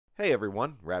Hey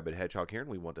everyone, Rabid Hedgehog here, and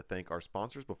we want to thank our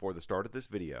sponsors before the start of this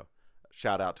video.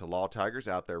 Shout out to Law Tigers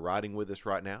out there riding with us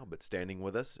right now, but standing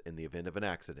with us in the event of an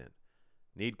accident.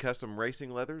 Need custom racing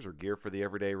leathers or gear for the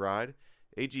everyday ride?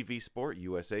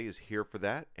 AGVSportUSA is here for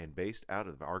that, and based out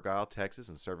of Argyle, Texas,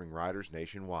 and serving riders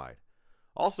nationwide.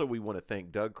 Also, we want to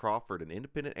thank Doug Crawford, an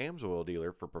independent AMSOIL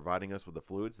dealer, for providing us with the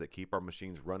fluids that keep our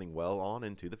machines running well on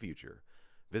into the future.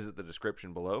 Visit the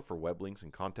description below for web links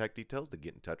and contact details to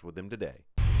get in touch with them today.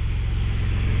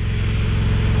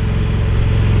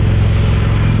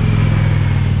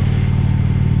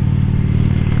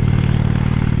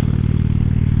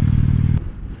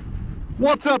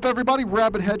 What's up everybody,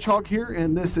 Rabid Hedgehog here,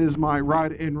 and this is my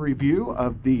ride and review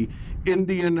of the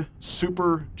Indian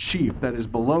Super Chief that is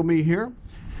below me here.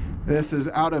 This is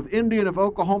out of Indian of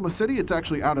Oklahoma City. It's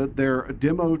actually out of their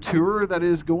demo tour that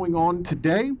is going on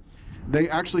today. They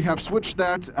actually have switched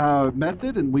that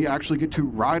method, and we actually get to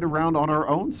ride around on our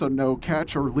own, so no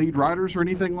catch or lead riders or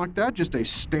anything like that. Just a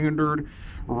standard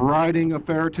riding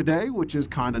affair today, which is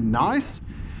kind of nice.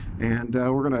 And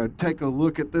we're going to take a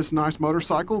look at this nice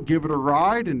motorcycle, give it a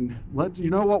ride, and let you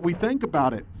know what we think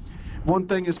about it. One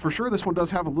thing is for sure, this one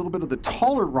does have a little bit of the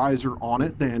taller riser on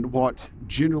it than what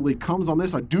generally comes on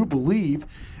this. I do believe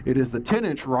it is the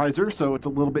 10-inch riser, so it's a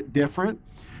little bit different.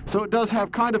 So it does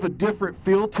have kind of a different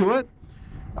feel to it.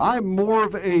 I'm more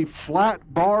of a flat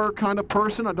bar kind of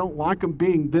person. I don't like them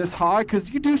being this high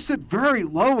because you do sit very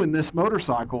low in this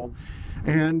motorcycle.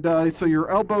 And so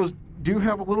your elbows do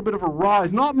have a little bit of a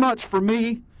rise. Not much for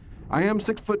me. I am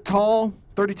 6 foot tall,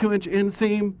 32-inch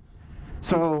inseam.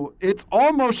 So it's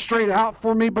almost straight out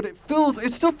for me, but it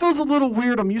still feels a little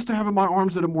weird. I'm used to having my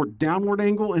arms at a more downward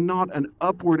angle and not an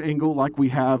upward angle like we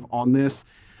have on this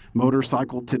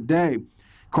motorcycle today.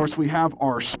 Of course, we have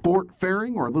our sport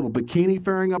fairing, or a little bikini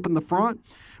fairing up in the front.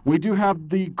 We do have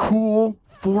the cool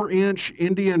 4-inch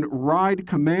Indian ride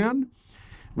command,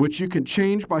 which you can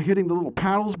change by hitting the little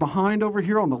paddles behind over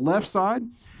here on the left side.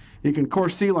 You can, of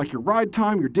course, see like your ride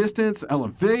time, your distance,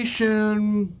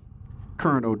 elevation,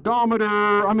 current odometer.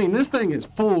 I mean, this thing is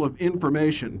full of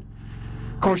information.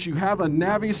 Of course, you have a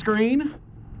Navi screen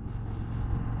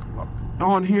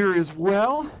on here as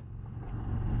well,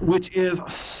 which is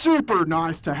super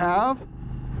nice to have.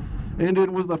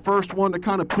 Indian was the first one to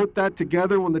kind of put that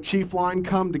together when the Chief line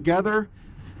come together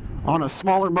on a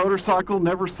smaller motorcycle.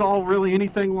 Never saw really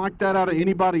anything like that out of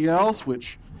anybody else,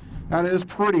 which that is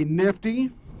pretty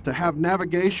nifty to have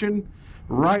navigation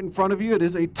right in front of you. It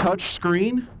is a touch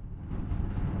screen.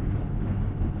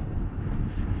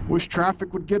 Wish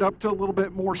traffic would get up to a little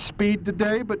bit more speed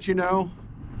today, but you know,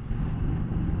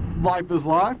 life is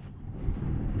life.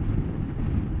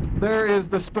 There is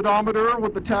the speedometer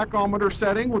with the tachometer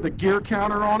setting with a gear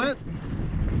counter on it.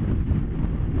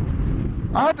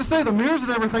 I have to say the mirrors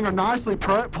and everything are nicely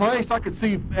placed. I could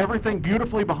see everything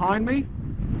beautifully behind me.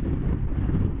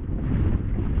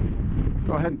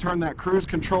 Go ahead and turn that cruise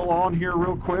control on here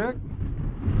real quick.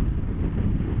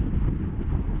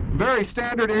 Very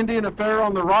standard Indian affair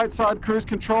on the right side cruise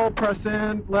control. Press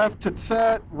in, left to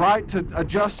set, right to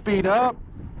adjust speed up.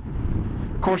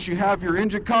 Of course, you have your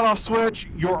engine cutoff switch,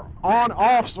 your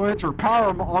on-off switch or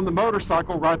power on the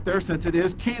motorcycle right there since it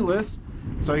is keyless.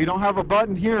 So you don't have a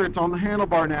button here, it's on the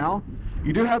handlebar now.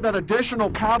 You do have that additional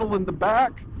paddle in the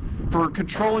back for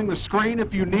controlling the screen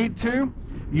if you need to.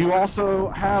 You also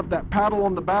have that paddle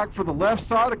on the back for the left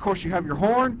side. Of course, you have your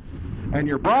horn and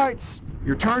your brights,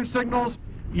 your turn signals.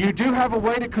 You do have a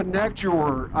way to connect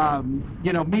your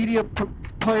media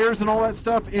players and all that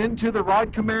stuff into the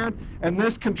ride command, and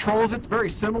this controls it. It's very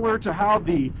similar to how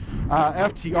the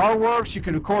FTR works. You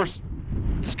can, of course,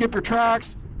 skip your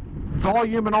tracks,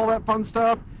 volume and all that fun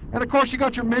stuff, and of course you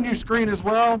got your menu screen as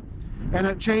well, and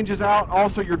it changes out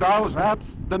also your dials.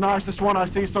 That's the nicest one I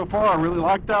see so far. I really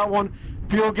like that one.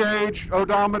 Fuel gauge,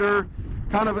 odometer,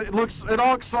 it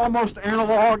looks almost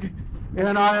analog,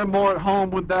 and I am more at home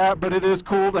with that, but it is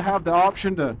cool to have the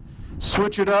option to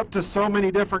switch it up to so many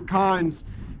different kinds.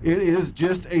 It is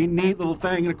just a neat little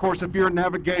thing. And of course, if you're in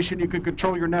navigation, you can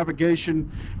control your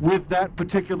navigation with that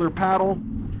particular paddle.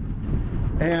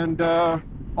 And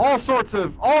all sorts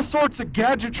of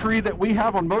gadgetry that we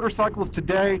have on motorcycles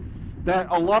today that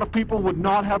a lot of people would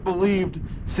not have believed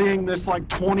seeing this like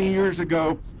 20 years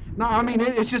ago. No, I mean,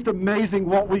 it's just amazing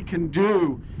what we can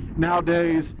do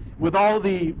nowadays with all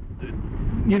the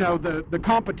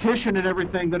competition and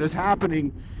everything that is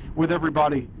happening with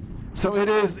everybody. So it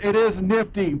is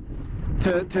nifty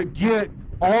to get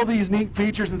all these neat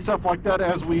features and stuff like that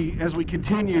as we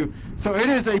continue. So it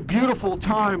is a beautiful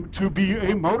time to be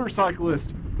a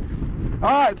motorcyclist. All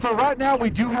right, so right now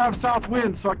we do have south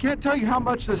winds, so I can't tell you how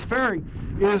much this fairing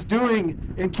is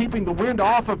doing in keeping the wind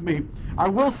off of me. I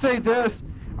will say this,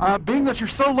 being that you're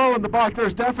so low in the bike,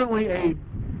 there's definitely a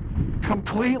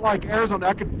complete like air zone.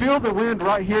 I can feel the wind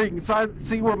right here. You can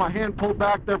see where my hand pulled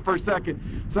back there for a second.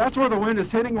 So that's where the wind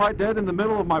is hitting right dead in the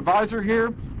middle of my visor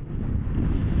here.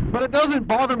 But it doesn't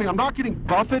bother me. I'm not getting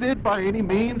buffeted by any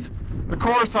means. Of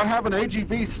course, I have an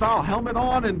AGV style helmet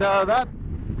on, and that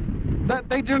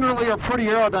they generally are pretty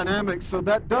aerodynamic, so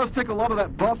that does take a lot of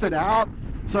that buffet out.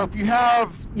 So if you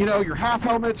have, you know, your half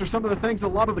helmets or some of the things a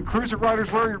lot of the cruiser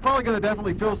riders wear, you're probably going to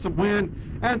definitely feel some wind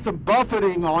and some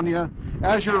buffeting on you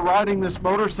as you're riding this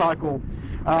motorcycle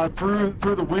through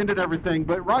the wind and everything.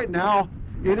 But right now,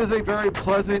 it is a very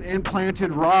pleasant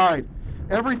implanted ride.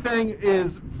 Everything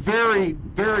is very,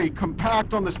 very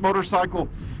compact on this motorcycle.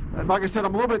 Like I said,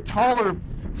 I'm a little bit taller,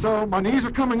 so my knees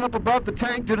are coming up above the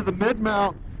tank due to the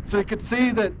mid-mount. So you can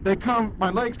see that my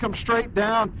legs come straight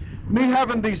down. Me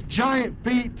having these giant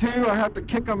feet too, I have to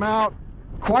kick them out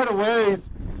quite a ways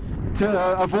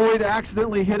to avoid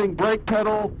accidentally hitting brake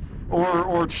pedal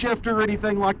or shifter or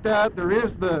anything like that. There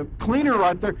is the cleaner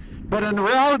right there, but in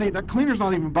reality, that cleaner's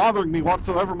not even bothering me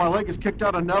whatsoever. My leg is kicked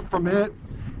out enough from it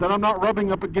that I'm not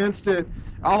rubbing up against it,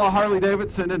 a la Harley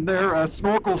Davidson and their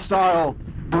snorkel style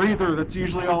breather that's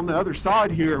usually on the other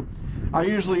side here. I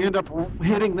usually end up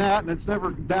hitting that, and it's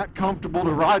never that comfortable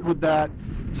to ride with that.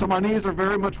 So my knees are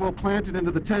very much well planted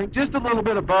into the tank, just a little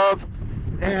bit above,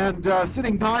 and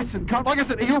sitting nice and comfortable. Like I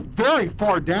said, you're very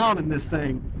far down in this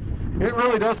thing. It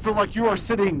really does feel like you are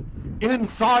sitting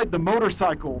inside the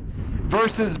motorcycle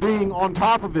versus being on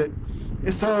top of it.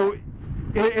 So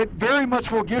it very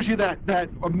much will gives you that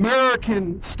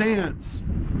American stance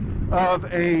of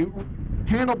a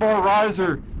handlebar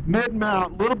riser,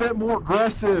 mid-mount, a little bit more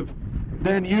aggressive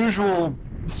than usual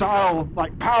style,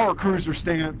 like power cruiser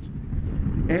stance.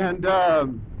 And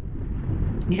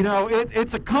you know,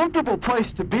 it's a comfortable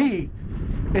place to be.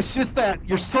 It's just that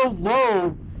you're so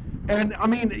low, and I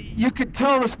mean, you could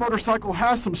tell this motorcycle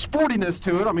has some sportiness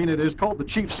to it. I mean, it is called the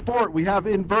Chief Sport. We have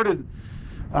inverted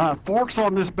forks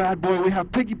on this bad boy. We have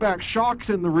piggyback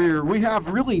shocks in the rear. We have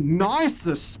really nice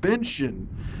suspension,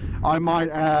 I might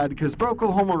add, because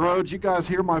Oklahoma roads, you guys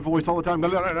hear my voice all the time,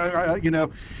 you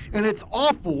know, and it's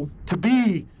awful to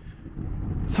be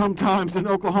sometimes in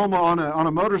Oklahoma on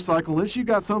a motorcycle unless you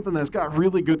got something that's got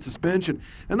really good suspension.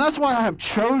 And that's why I have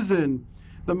chosen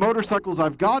the motorcycles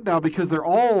I've got now, because they're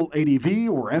all ADV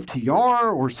or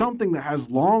FTR or something that has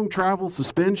long travel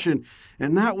suspension,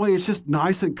 and that way it's just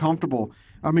nice and comfortable.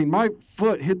 I mean, my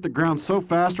foot hit the ground so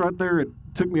fast right there, it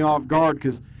took me off guard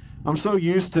because I'm so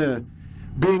used to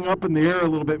being up in the air a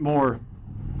little bit more.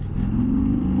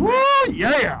 Woo,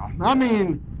 yeah! I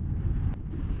mean,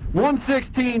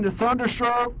 116 to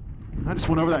Thunderstroke. I just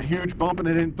went over that huge bump and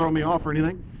it didn't throw me off or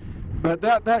anything. But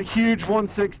that huge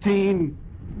 116,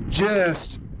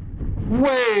 just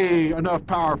way enough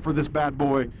power for this bad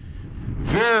boy.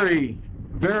 Very,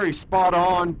 very spot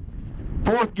on.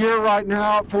 Fourth gear right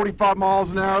now at 45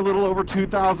 miles an hour, a little over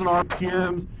 2,000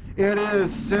 RPMs. It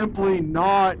is simply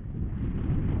not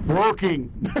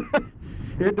working.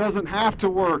 It doesn't have to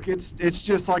work. It's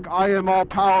just like I am all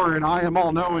power and I am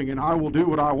all knowing and I will do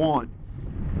what I want.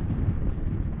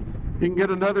 You can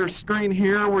get another screen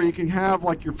here where you can have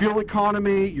like your fuel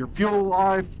economy, your fuel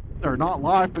life, or not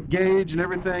life, but gauge and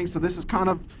everything. So this is kind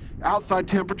of outside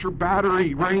temperature,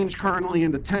 battery range currently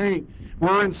in the tank.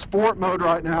 We're in sport mode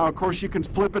right now. Of course, you can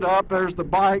flip it up. There's the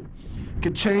bike. You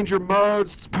can change your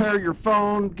modes, pair your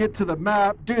phone, get to the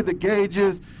map, do the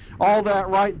gauges, all that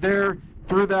right there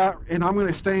through that. And I'm going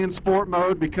to stay in sport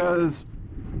mode because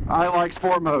I like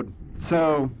sport mode.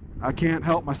 So I can't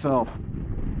help myself.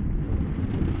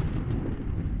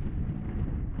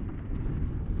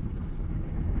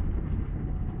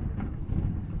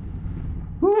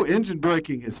 Ooh, engine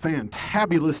braking is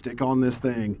fantabulistic on this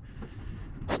thing.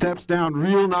 Steps down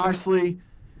real nicely.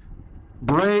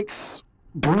 Brakes,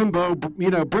 Brembo, you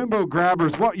know, Brembo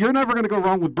grabbers. What, you're never going to go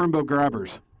wrong with Brembo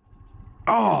grabbers.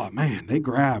 Oh man, they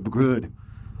grab good.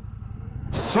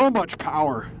 So much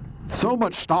power, so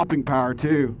much stopping power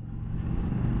too.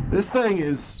 This thing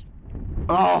is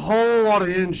a whole lot of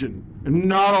engine and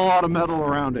not a lot of metal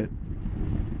around it.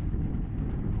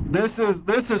 This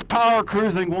is power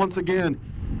cruising once again.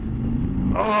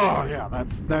 Oh yeah,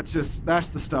 that's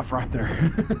the stuff right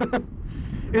there.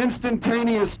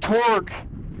 Instantaneous torque.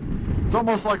 It's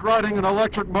almost like riding an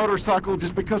electric motorcycle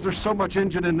just because there's so much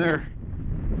engine in there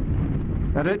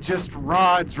that it just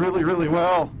rides really, really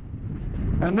well.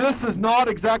 And this is not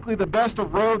exactly the best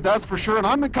of road, that's for sure. And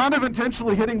I'm kind of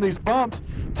intentionally hitting these bumps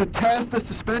to test the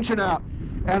suspension out.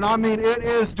 And I mean, it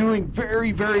is doing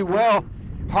very, very well.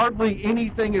 Hardly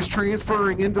anything is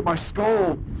transferring into my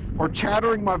skull or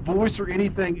chattering my voice or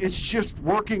anything. It's just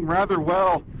working rather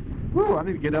well. Woo, I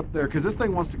need to get up there because this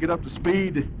thing wants to get up to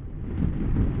speed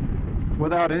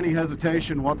without any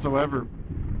hesitation whatsoever.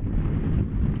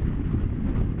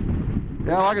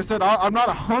 Yeah, like I said, I'm not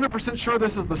 100% sure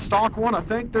this is the stock one. I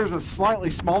think there's a slightly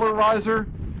smaller riser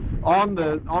on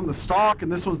the stock,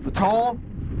 and this one's the tall.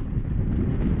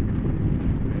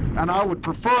 And I would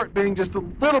prefer it being just a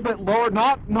little bit lower,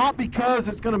 not because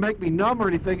it's going to make me numb or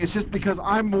anything. It's just because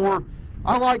I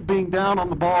like being down on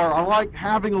the bar. I like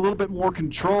having a little bit more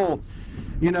control.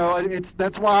 You know,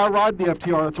 that's why I ride the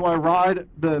FTR. That's why I ride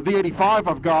the V85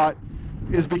 I've got,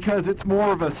 is because it's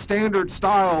more of a standard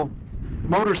style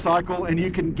motorcycle, and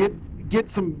you can get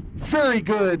some very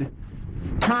good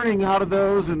turning out of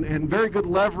those and very good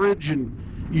leverage, and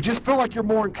you just feel like you're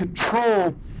more in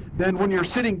control than when you're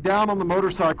sitting down on the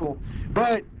motorcycle.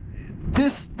 But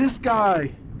this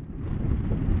guy,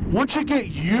 once you get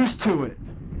used to it,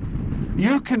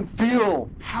 you can feel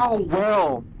how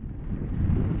well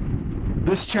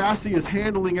this chassis is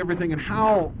handling everything and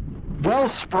how well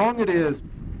sprung it is.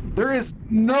 There is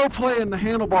no play in the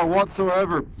handlebar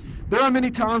whatsoever. There are many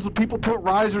times when people put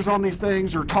risers on these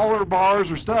things or taller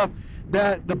bars or stuff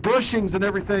that the bushings and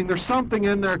everything, there's something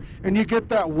in there and you get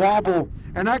that wobble,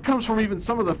 and that comes from even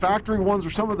some of the factory ones or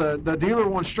some of the dealer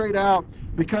ones straight out,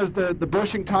 because the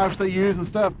bushing types they use and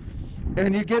stuff,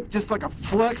 and you get just like a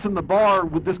flex in the bar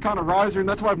with this kind of riser, and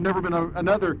that's why I've never been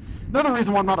another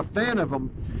reason why I'm not a fan of them.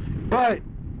 But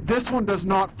this one does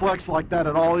not flex like that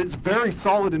at all. It's very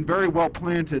solid and very well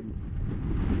planted.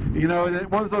 You know, and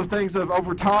one of those things of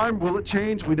over time, will it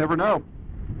change? We never know.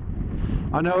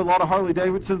 I know a lot of Harley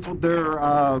Davidsons with their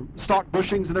stock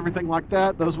bushings and everything like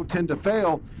that, those would tend to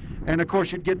fail. And of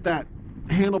course you'd get that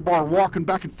handlebar walking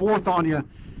back and forth on you,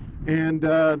 and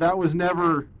that was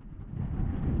never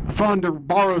fun to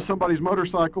borrow somebody's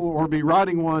motorcycle or be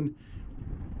riding one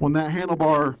when that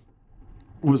handlebar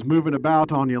was moving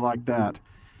about on you like that.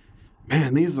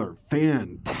 Man, these are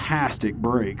fantastic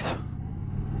brakes.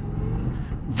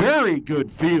 Very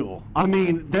good feel. I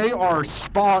mean, they are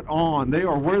spot on. They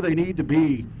are where they need to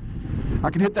be. I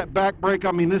can hit that back brake.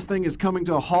 I mean, this thing is coming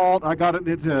to a halt. I got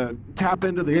it to tap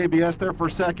into the ABS there for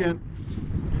a second.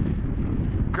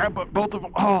 Grab both of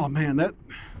them. Oh man, that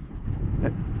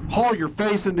haul your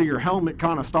face into your helmet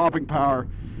kind of stopping power.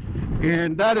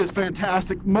 And that is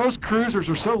fantastic. Most cruisers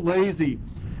are so lazy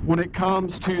when it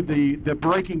comes to the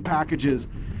braking packages.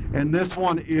 And this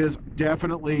one is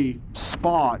definitely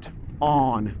spot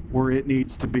on where it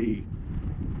needs to be.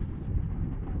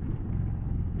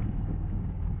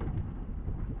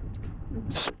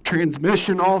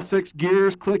 Transmission, all 6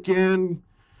 gears, click in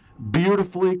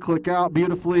beautifully, click out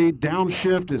beautifully.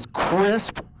 Downshift is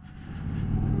crisp,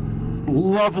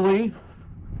 lovely.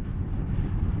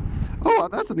 Oh,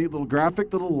 that's a neat little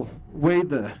graphic, the little way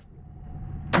the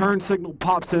turn signal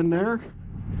pops in there.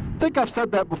 I think I've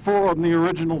said that before on the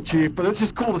original Chief, but it's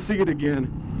just cool to see it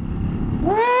again.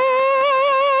 Woo!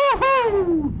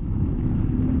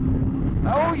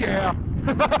 Oh yeah.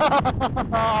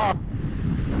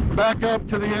 Back up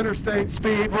to the interstate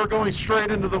speed. We're going straight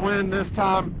into the wind this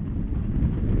time.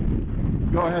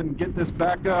 Go ahead and get this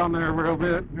back down there a little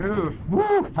bit. Ooh.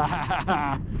 Woo.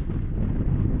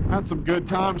 That's some good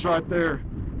times right there.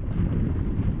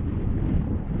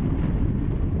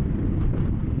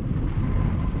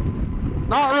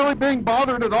 Not really being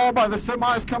bothered at all by the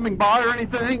semis coming by or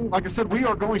anything. Like I said, we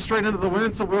are going straight into the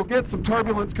wind, so we'll get some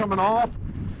turbulence coming off.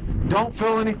 Don't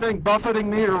feel anything buffeting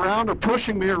me around or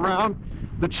pushing me around.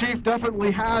 The Chief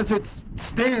definitely has its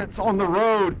stance on the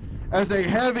road as a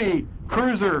heavy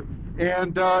cruiser,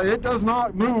 and it does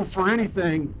not move for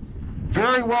anything.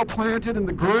 Very well planted in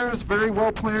the grooves, very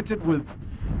well planted with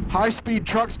high-speed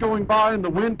trucks going by and the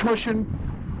wind pushing.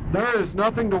 There is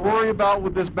nothing to worry about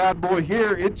with this bad boy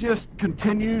here. It just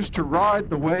continues to ride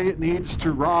the way it needs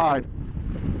to ride.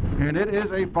 And it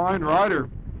is a fine rider.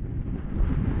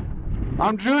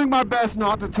 I'm doing my best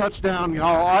not to touch down,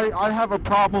 y'all. I have a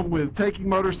problem with taking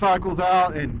motorcycles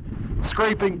out and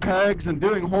scraping pegs and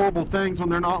doing horrible things when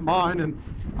they're not mine. And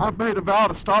I've made a vow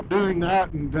to stop doing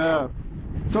that. And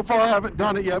so far I haven't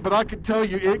done it yet, but I can tell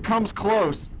you it comes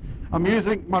close. I'm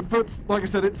using my foot, like I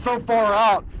said, it's so far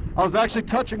out. I was actually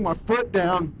touching my foot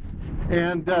down,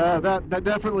 and that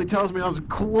definitely tells me I was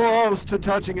close to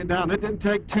touching it down. It didn't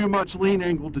take too much lean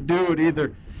angle to do it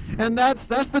either. And that's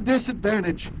the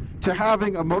disadvantage to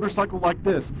having a motorcycle like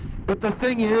this. But the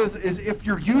thing is if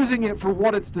you're using it for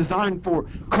what it's designed for,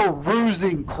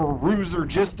 cruiser,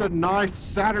 just a nice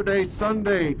Saturday,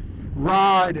 Sunday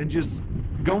ride and just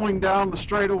going down the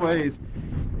straightaways,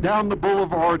 down the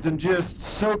boulevards and just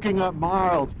soaking up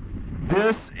miles.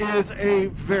 This is a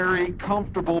very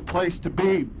comfortable place to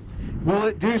be. Will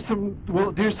it do some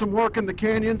work in the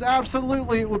canyons?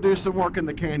 Absolutely, it will do some work in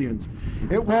the canyons.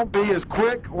 It won't be as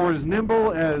quick or as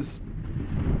nimble as,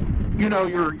 you know,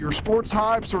 your sports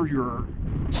hypes or your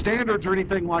standards or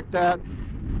anything like that.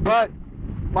 But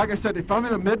like I said, if I'm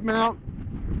in a mid-mount,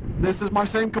 this is my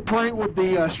same complaint with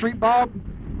the Street Bob.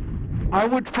 I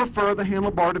would prefer the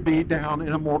handlebar to be down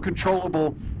in a more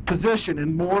controllable position,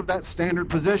 in more of that standard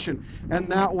position. And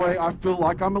that way I feel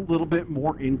like I'm a little bit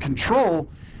more in control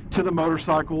to the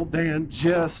motorcycle than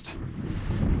just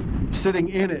sitting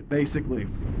in it, basically.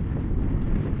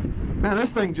 Man,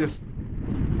 this thing just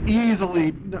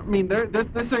easily, I mean,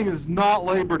 this thing is not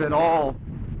labored at all.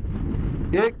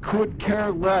 It could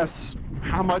care less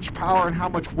how much power and how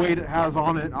much weight it has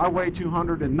on it. I weigh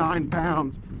 209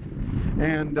 pounds,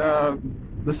 and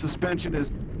the suspension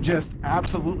is just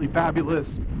absolutely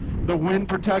fabulous. The wind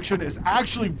protection is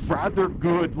actually rather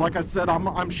good. Like I said,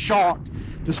 I'm shocked.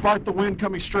 Despite the wind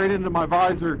coming straight into my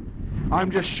visor, I'm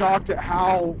just shocked at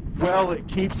how well it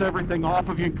keeps everything off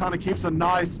of you and kind of keeps a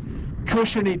nice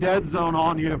cushiony dead zone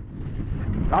on you.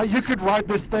 You could ride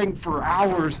this thing for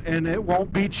hours and it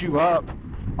won't beat you up.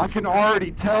 I can already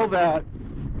tell that.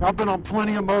 I've been on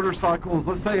plenty of motorcycles,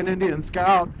 let's say an Indian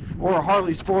Scout or a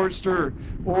Harley Sportster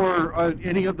or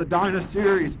any of the Dyna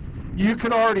series. You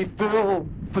could already feel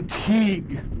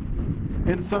fatigue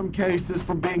in some cases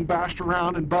from being bashed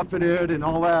around and buffeted and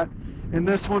all that. And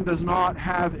this one does not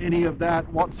have any of that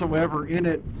whatsoever in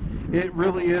it. It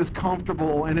really is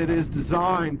comfortable, and it is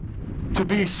designed to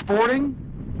be sporting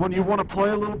when you want to play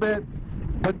a little bit,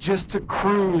 but just to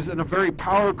cruise in a very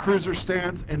power cruiser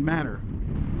stance and manner.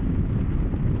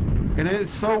 And it is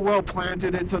so well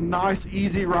planted. It's a nice,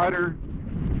 easy rider.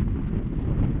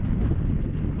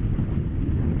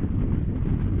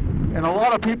 And a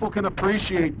lot of people can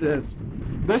appreciate this.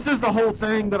 This is the whole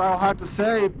thing that I'll have to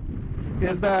say,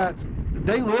 is that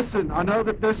they listen. I know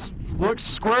that this looks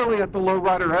squarely at the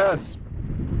Lowrider S,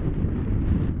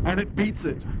 and it beats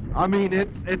it. I mean,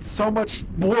 it's so much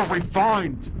more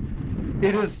refined.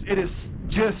 It is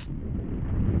just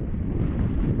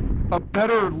a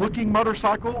better looking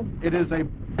motorcycle. It is a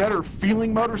better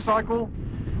feeling motorcycle.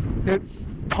 It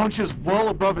punches well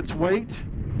above its weight.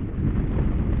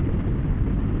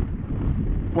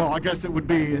 Well, I guess it would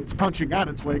be, it's punching at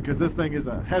its weight because this thing is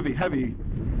a heavy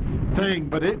thing,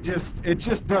 but it just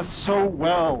does so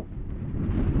well.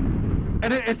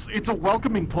 And it's a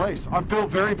welcoming place. I feel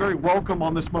very, very welcome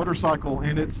on this motorcycle,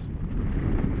 and it's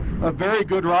a very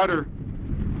good rider.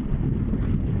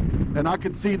 And I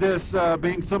could see this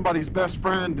being somebody's best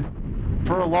friend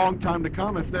for a long time to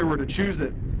come if they were to choose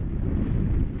it.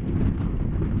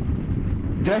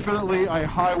 Definitely a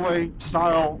highway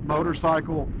style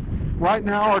motorcycle. Right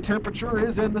now our temperature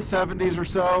is in the 70s or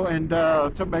so, and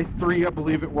 73 I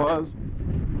believe it was.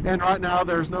 And right now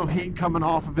there's no heat coming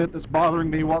off of it that's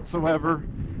bothering me whatsoever.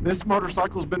 This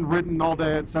motorcycle's been ridden all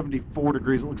day at 74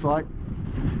 degrees it looks like.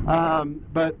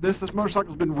 But this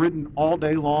motorcycle's been ridden all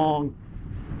day long.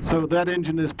 So that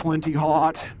engine is plenty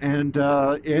hot, and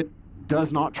it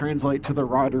does not translate to the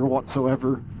rider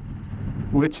whatsoever,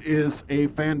 which is a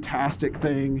fantastic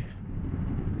thing.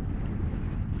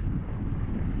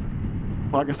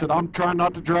 Like I said, I'm trying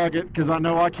not to drag it because I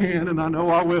know I can, and I know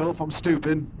I will if I'm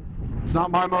stupid. It's not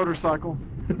my motorcycle.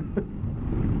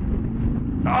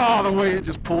 Oh, the way it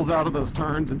just pulls out of those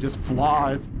turns and just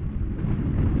flies.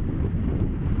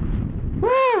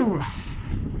 Woo!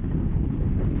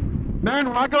 Man,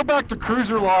 when I go back to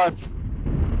cruiser life,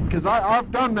 because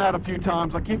I've done that a few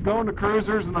times. I keep going to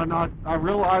cruisers, and I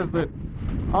realize that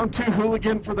I'm too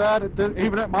hooligan for that.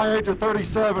 Even at my age of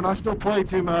 37, I still play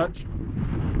too much.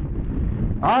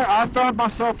 I found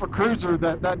myself a cruiser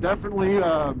that definitely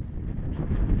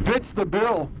fits the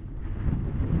bill.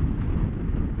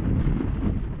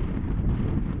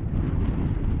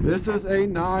 This is a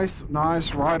nice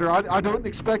rider. I don't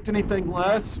expect anything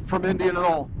less from Indian at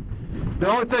all. The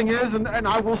only thing is, and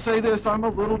I will say this, I'm a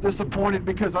little disappointed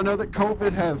because I know that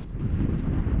COVID has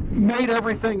made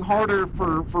everything harder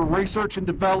for research and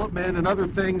development and other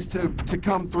things to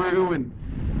come through, and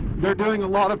they're doing a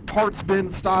lot of parts bin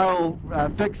style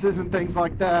fixes and things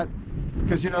like that,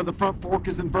 because, you know, the front fork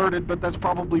is inverted, but that's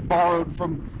probably borrowed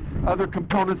from other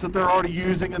components that they're already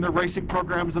using in their racing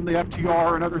programs and the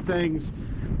FTR and other things.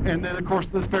 And then, of course,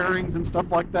 the fairings and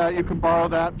stuff like that, you can borrow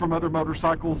that from other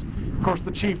motorcycles. Of course,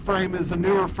 the Chief frame is a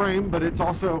newer frame, but it's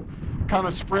also kind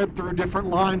of spread through different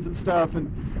lines and stuff.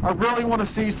 And I really want to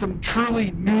see some truly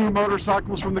new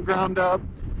motorcycles from the ground up,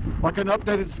 like an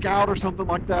updated Scout or something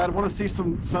like that. I want to see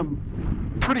some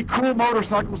pretty cool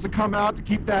motorcycles to come out to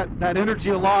keep that energy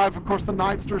alive. Of course, the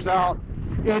Nightster's out.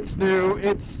 It's new.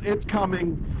 It's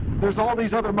coming. There's all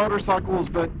these other motorcycles,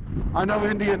 but I know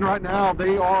Indian right now,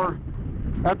 they are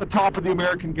at the top of the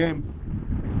American game.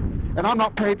 And I'm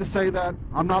not paid to say that.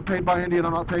 I'm not paid by Indian.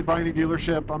 I'm not paid by any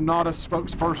dealership. I'm not a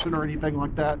spokesperson or anything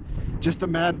like that. Just a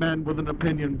madman with an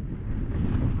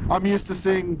opinion. I'm used to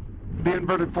seeing the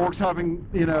inverted forks having,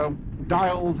 you know,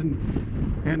 dials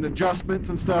and adjustments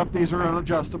and stuff. These are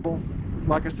unadjustable.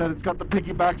 Like I said, it's got the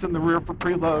piggybacks in the rear for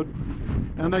preload,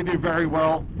 and they do very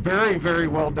well. Very, very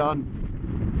well done.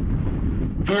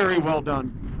 Very well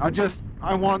done.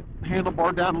 I want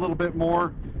handlebar down a little bit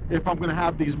more if I'm going to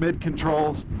have these mid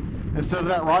controls instead of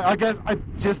that right. I guess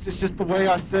it's just the way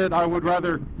I said I would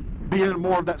rather be in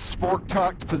more of that sport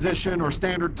tucked position or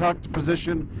standard tucked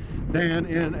position than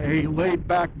in a laid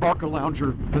back bucket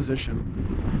lounger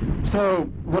position. So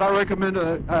would I recommend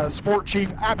a Sport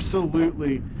Chief?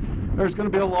 Absolutely. There's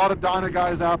going to be a lot of Dyna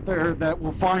guys out there that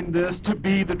will find this to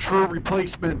be the true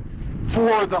replacement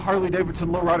for the Harley-Davidson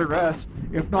Lowrider S,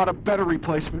 if not a better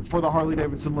replacement for the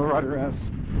Harley-Davidson Lowrider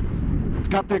S. It's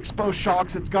got the exposed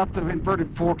shocks, it's got the inverted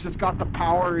forks, it's got the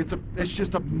power, it's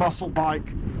just a muscle bike,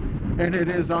 and it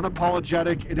is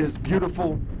unapologetic, it is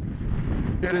beautiful,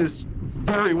 it is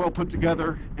very well put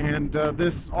together, and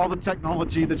all the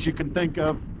technology that you can think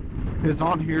of is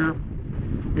on here.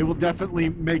 It will definitely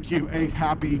make you a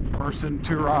happy person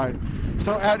to ride.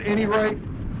 So at any rate,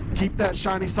 keep that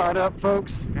shiny side up,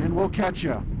 folks, and we'll catch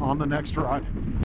you on the next ride.